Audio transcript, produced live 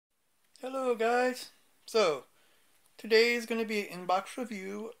Hello guys! So, today is going to be an inbox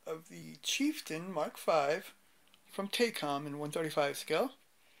review of the Chieftain Mark V from Takom in 135 scale.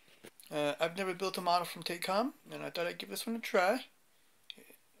 I've never built a model from Takom, and I thought I'd give this one a try.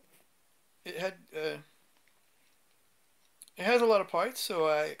 It had, it has a lot of parts, so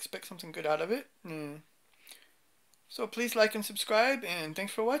I expect something good out of it. So please like and subscribe, and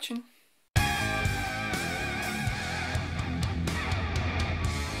thanks for watching.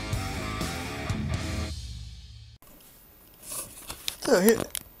 So here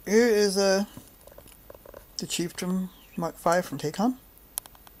is the Chieftain Mark V from Takom.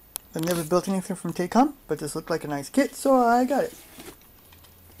 I've never built anything from Takom, but this looked like a nice kit, so I got it.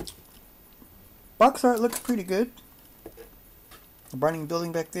 Box art looks pretty good. A burning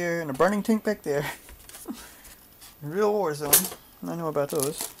building back there and a burning tank back there. Real war zone. I know about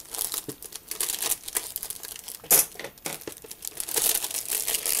those.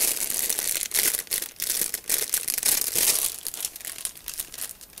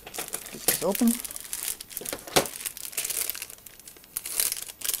 Get this open.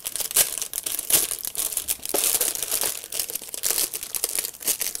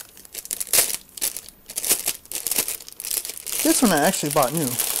 This one I actually bought new.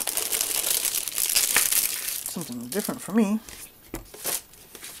 Something different for me.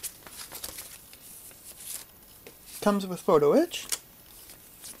 Comes with photo etch.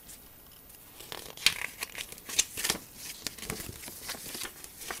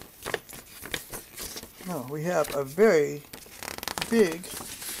 No, we have a very big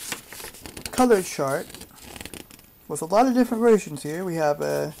color chart with a lot of different versions here. We have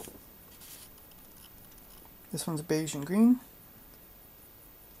this one's beige and green.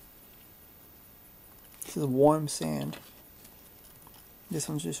 This is warm sand. This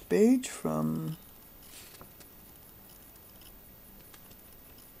one's just beige from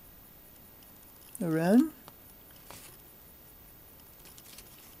Iran.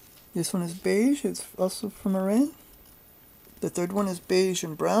 This one is beige, it's also from Iran. The third one is beige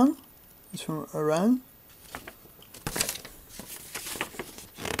and brown, it's from Iran.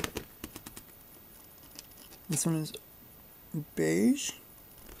 This one is beige.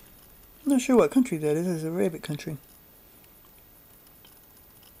 I'm not sure what country that is. It's a Arabic country.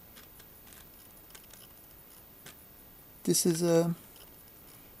 This is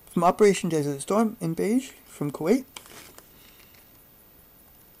from Operation Desert Storm in beige from Kuwait.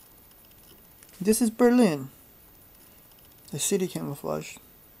 This is Berlin. The city camouflage.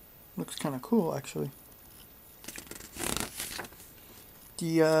 Looks kind of cool actually.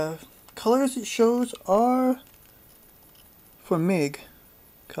 The colors it shows are for MiG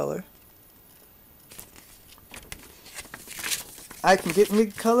color. I can get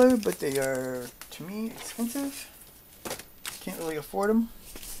MiG color, but they are, to me, expensive. Can't really afford them.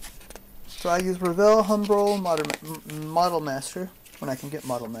 So I use Revell, Humbrol, Model Master, when I can get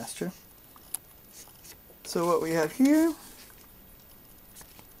Model Master. So what we have here,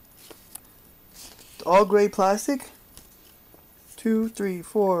 it's all gray plastic. 2, 3,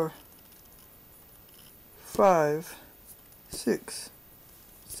 4, 5, 6,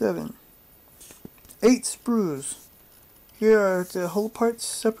 7, 8 sprues. Here are the whole parts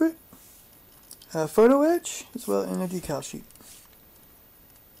separate. Photo etch as well in a decal sheet.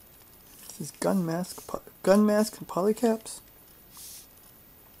 This is gun mask and polycaps.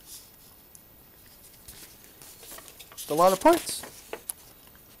 A lot of parts.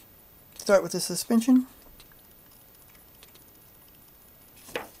 Start with the suspension.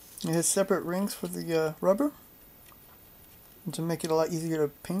 It has separate rings for the rubber to make it a lot easier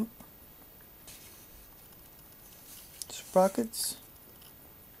to paint. Sprockets,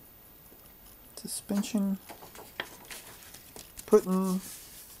 suspension, putting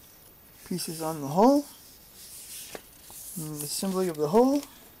pieces on the hull, and assembly of the hull.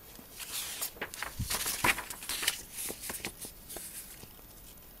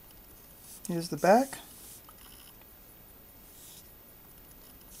 Here's the back.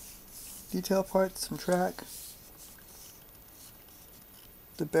 Detail parts, some track,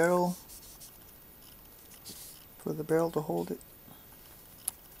 the barrel for the barrel to hold it,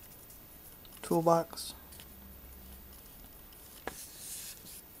 toolbox,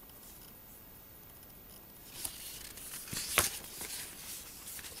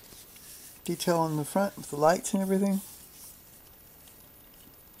 detail on the front with the lights and everything,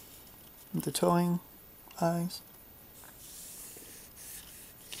 and the towing eyes,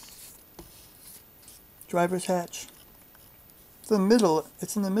 driver's hatch. It's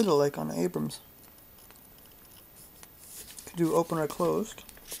in the middle like on Abrams. Could do open or closed.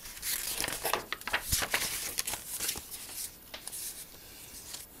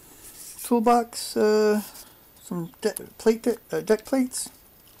 toolbox, some deck plates,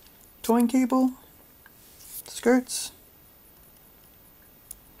 towing cable, skirts,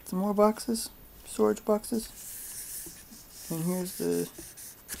 some more boxes, storage boxes, and here's the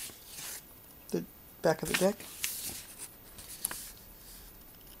back of the deck.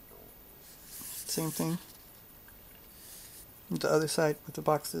 Same thing. The other side with the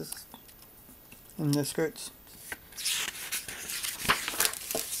boxes and the skirts.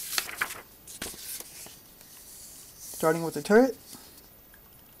 Starting with the turret,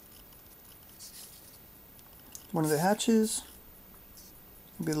 one of the hatches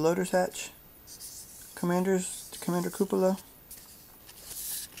will be the loader's hatch, commander cupola,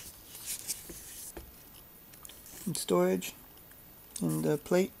 and storage, and the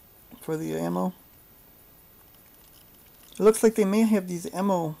plate for the ammo. It looks like they may have these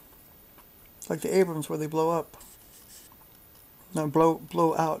ammo, like the Abrams, where they blow up. No,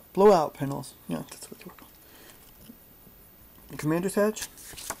 blow out panels. Yeah, that's what they were. Commander's hatch,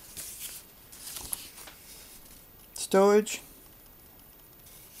 stowage,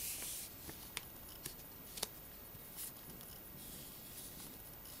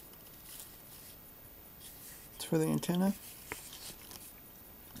 it's for the antenna.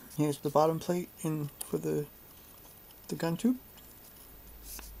 Here's the bottom plate in for the gun tube.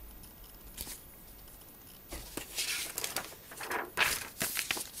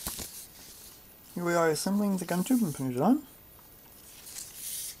 Here we are assembling the gun tube and putting it on.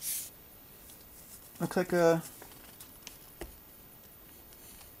 Looks like a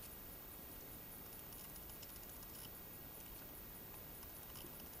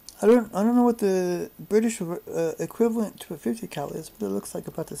I don't know what the British equivalent to a 50 cal is, but it looks like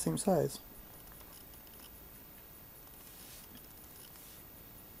about the same size.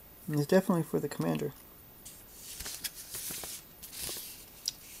 And it's definitely for the commander.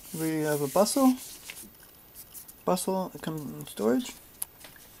 We have a bustle. Bustle, it comes in storage.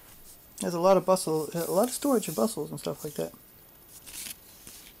 There's a lot of bustle, a lot of storage and bustles and stuff like that.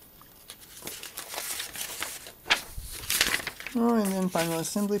 Oh, and then final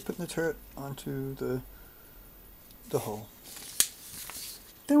assembly, putting the turret onto the hull.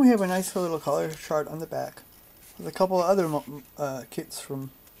 Then we have a nice little color chart on the back with a couple of other kits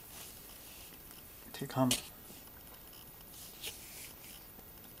from Takom.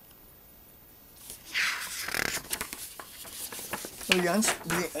 So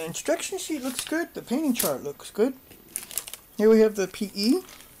the instruction sheet looks good. The painting chart looks good. Here we have the PE,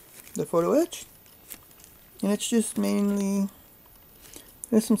 the photo etch, and it's just mainly,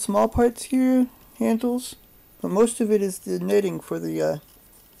 there's some small parts here, handles, but most of it is the netting for the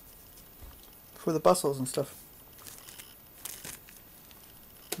bustles and stuff,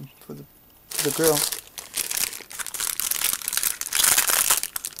 for the grill.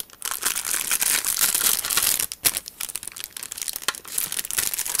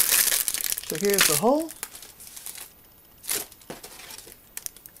 So here's the hull.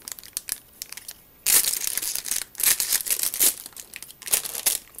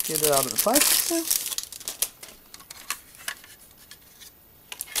 Get it out of the plastic.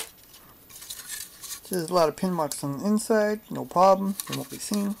 So there's a lot of pin marks on the inside, no problem, they won't be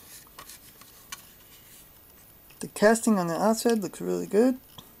seen. The casting on the outside looks really good.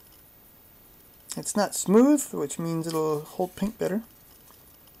 It's not smooth, which means it'll hold paint better.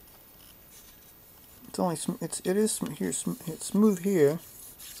 It's only it's smooth here,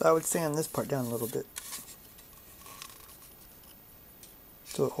 so I would sand this part down a little bit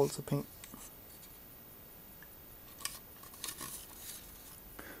so it holds the paint.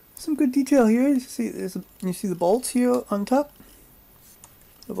 Some good detail here. You see, you see the bolts here on top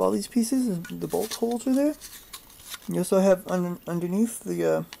of all these pieces. The bolt holes are there. You also have underneath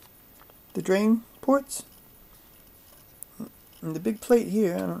the drain ports. And the big plate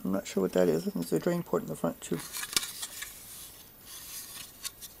here, I'm not sure what that is. It's a drain port in the front too.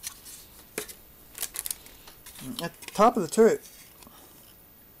 At the top of the turret,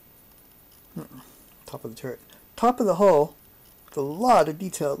 top of the hull, with a lot of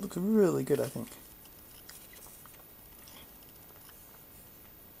detail. It looks really good, I think.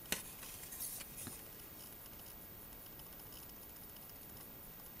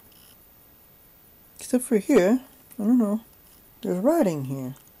 Except for here, I don't know. There's writing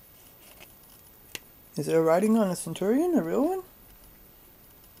here. Is there writing on a Centurion, a real one?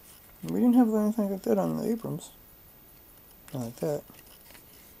 We didn't have anything like that on the Abrams. Not like that.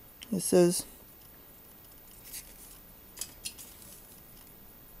 It says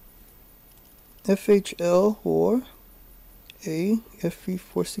FHL or A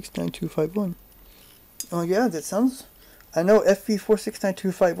FV469251. Oh yeah, that sounds I know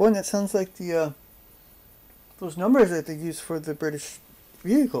FV469251, that sounds like the those numbers that they use for the British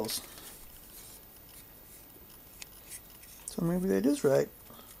vehicles. So maybe that is right.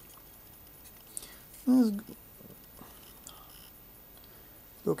 There's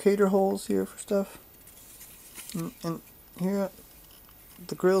locator holes here for stuff. And here,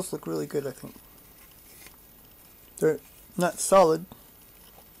 the grills look really good, I think. They're not solid.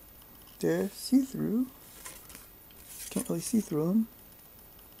 They're see-through. Can't really see through them.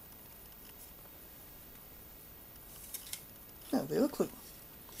 Yeah, they look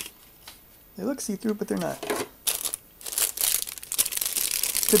see-through, but they're not.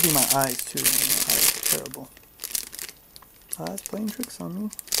 Could be my eyes too. My eyes are terrible. Eyes playing tricks on me.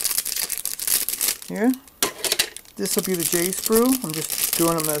 Here, this will be the J sprue. I'm just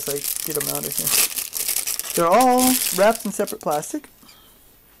doing them as I get them out of here. They're all wrapped in separate plastic.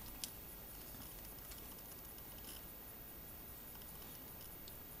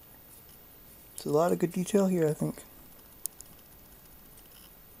 There's a lot of good detail here, I think.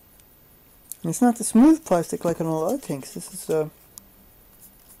 And it's not the smooth plastic like on a lot of tanks. This is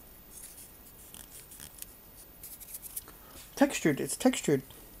textured. It's textured.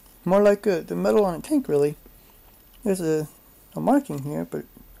 More like the metal on a tank, really. There's a marking here, but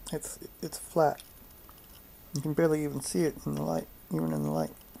it's flat. You can barely even see it in the light, even in the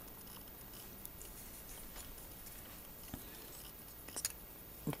light.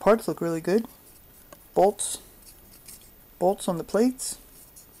 The parts look really good. Bolts on the plates,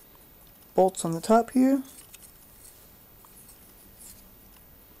 bolts on the top here,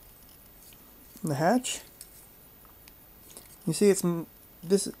 and the hatch. You see,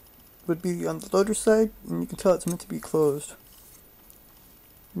 this would be on the loader side, and you can tell it's meant to be closed.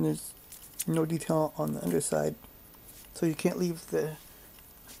 And there's no detail on the underside, so you can't leave the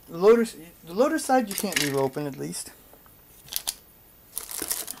loader side. You can't leave open, at least.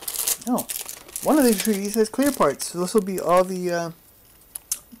 No. One of these trees has clear parts, so this will be all the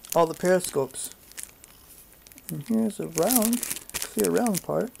periscopes. And here's a clear round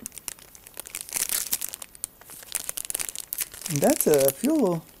part. And that's a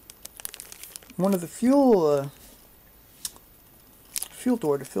one of the fuel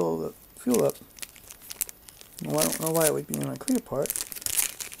door to fill the fuel up. Well, I don't know why it would be in a clear part.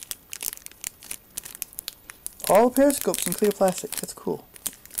 All periscopes in clear plastic. That's cool.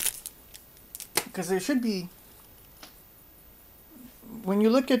 Because there should be, when you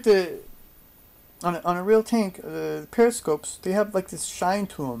look at on a real tank, periscopes, they have like this shine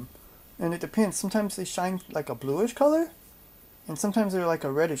to them, and it depends. Sometimes they shine like a bluish color, and sometimes they're like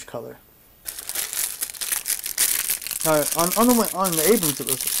a reddish color. On the Abrams, it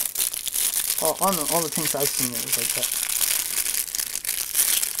was on all the tanks I've seen, it was like that.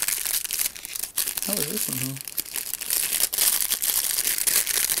 How is this in here?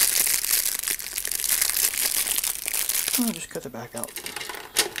 I'll just cut the back out.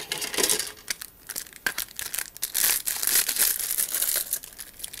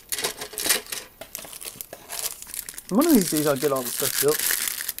 One of these days I'll get all the stuff built.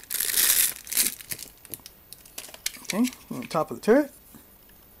 Okay, on the top of the turret.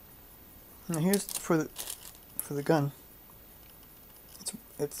 And here's for the gun.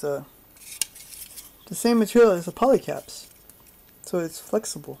 It's the same material as the polycaps, so it's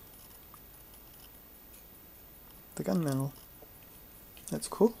flexible. The gun mantle. That's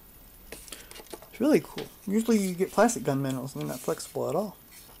cool. It's really cool. Usually you get plastic gun mantles and they're not flexible at all.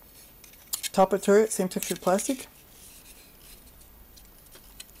 Top of turret, same textured plastic.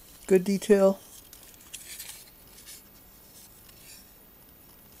 Good detail.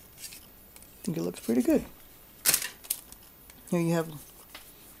 I think it looks pretty good. Here you have a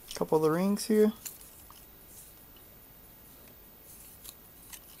couple of the rings here.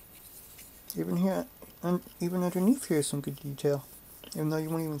 Even here, and even underneath here is some good detail, even though you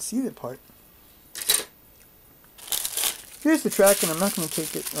won't even see the part. Here's the track, and I'm not going to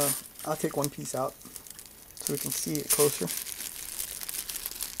take it, I'll take one piece out so we can see it closer.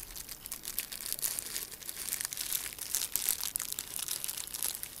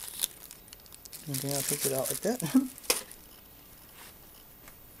 Okay, I'll take it out like that.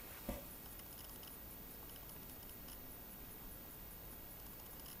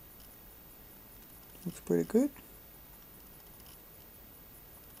 Looks pretty good.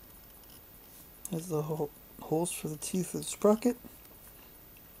 Has the holes for the teeth of the sprocket.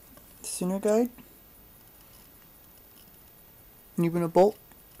 Center guide. And even a bolt.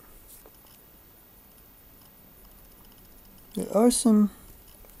 There are some...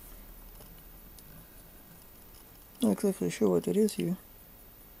 Not exactly sure what that is here.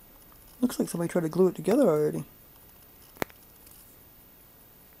 Looks like somebody tried to glue it together already.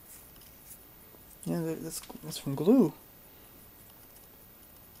 Yeah, that's from glue.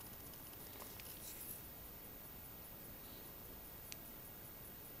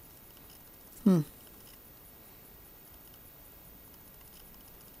 Hmm.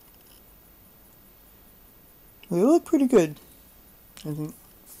 They look pretty good. I think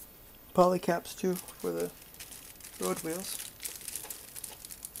poly caps too for the road wheels.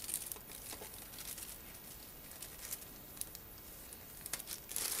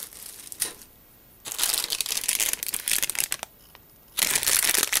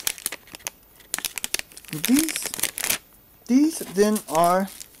 These then are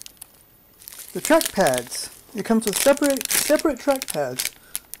the track pads. It comes with separate track pads.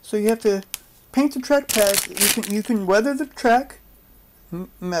 So you have to paint the track pads. You can weather the track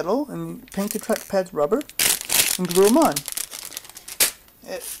metal and paint the track pads rubber and glue them on.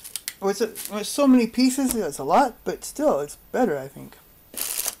 With so many pieces, it's a lot, but still, it's better, I think.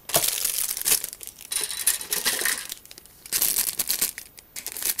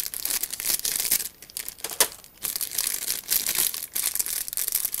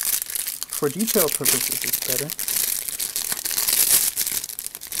 For detail purposes, it's better.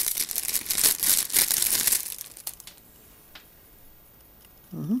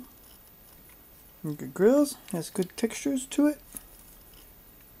 Good grills, has good textures to it.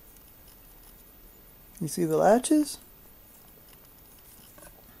 You see the latches?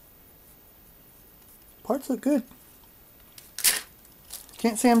 Parts look good.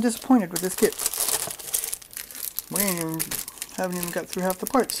 Can't say I'm disappointed with this kit. Haven't even got through half the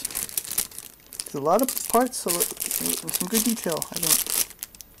parts. There's a lot of parts and some good detail, I think.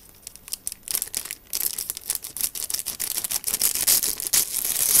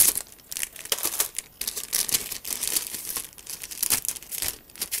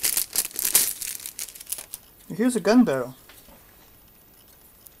 Here's a gun barrel.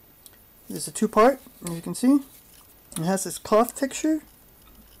 It's a two-part, as you can see. It has this cloth texture.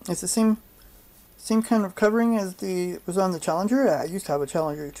 It's the same kind of covering as was on the Challenger. I used to have a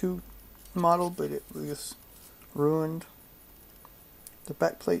Challenger 2 model, but it was ruined. The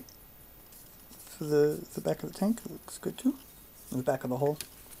back plate for the back of the tank looks good too. And the back of the hull.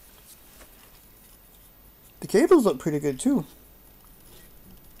 The cables look pretty good too.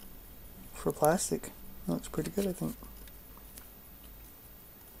 For plastic. Looks pretty good, I think.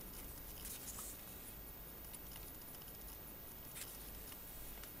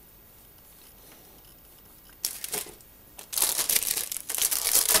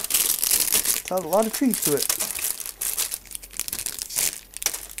 It's got a lot of trees to it.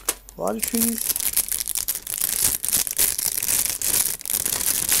 A lot of trees.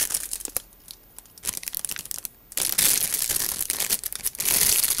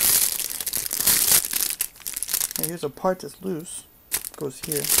 Here's a part that's loose. Goes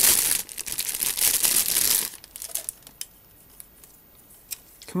here.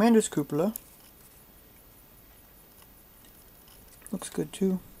 Commander's cupola. Looks good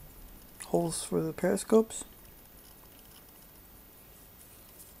too. Holes for the periscopes.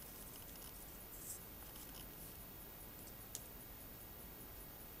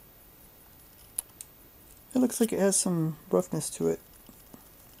 It looks like it has some roughness to it.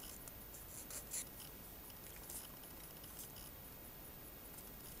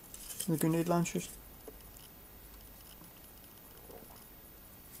 The grenade launchers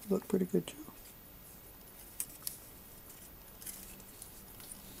look pretty good too.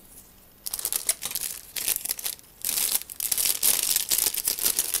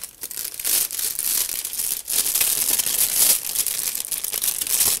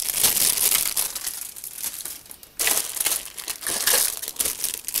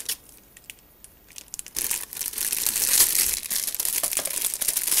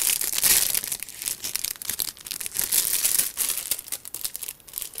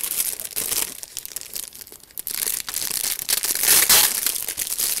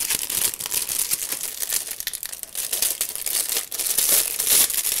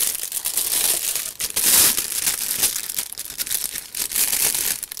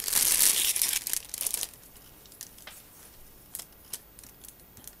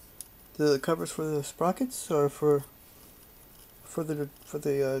 The covers for the sprockets or for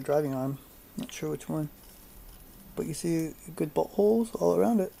the driving arm. Not sure which one, but you see good bolt holes all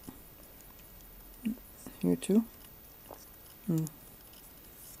around it. Here too. It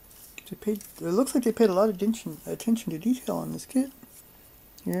looks like they paid a lot of attention to detail on this kit.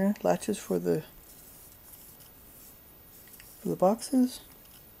 Here, latches for the boxes.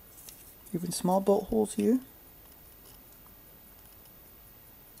 Even small bolt holes here.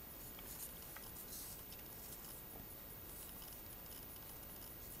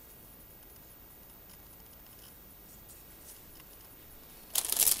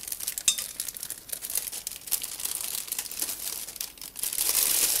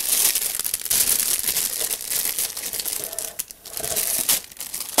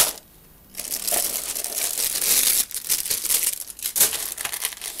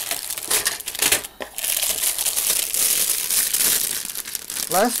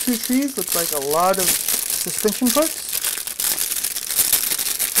 last two trees look like a lot of suspension parts.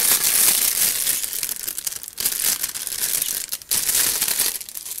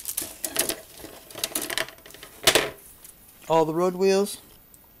 All the road wheels.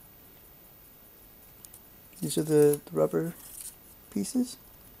 These are the rubber pieces.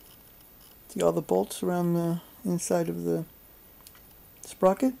 See all the bolts around the inside of the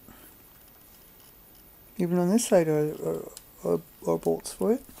sprocket? Even on this side are bolts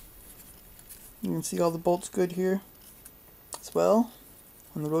for it. You can see all the bolts good here as well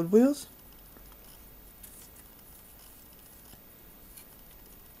on the road wheels.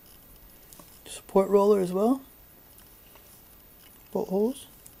 Support roller as well. Bolt holes.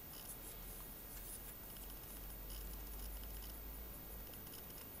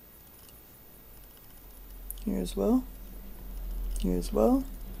 Here as well. Here as well.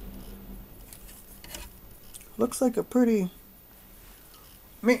 Looks like a pretty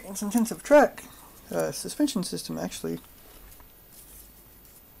maintenance intensive track. Suspension system actually.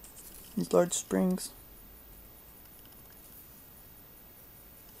 These large springs.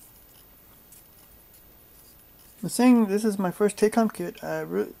 I'm saying this is my first Takom kit.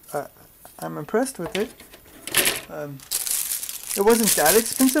 I'm impressed with it. It wasn't that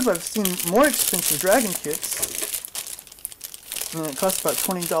expensive. I've seen more expensive Dragon kits, and it costs about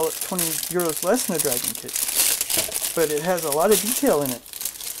 $20 euros less than a Dragon kit. But it has a lot of detail in it.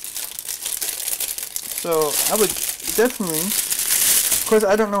 So I would definitely, of course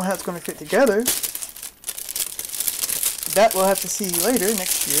I don't know how it's going to fit together. That we'll have to see later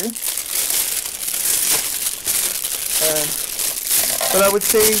next year. But I would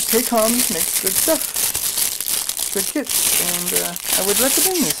say Takom makes good stuff, good kits, and I would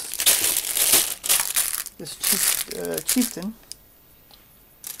recommend this Chieftain.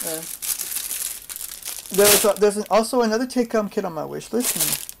 There's also another Takom kit on my wish list, and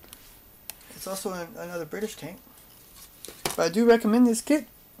it's also another British tank. But I do recommend this kit,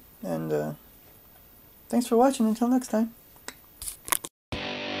 and thanks for watching. Until next time.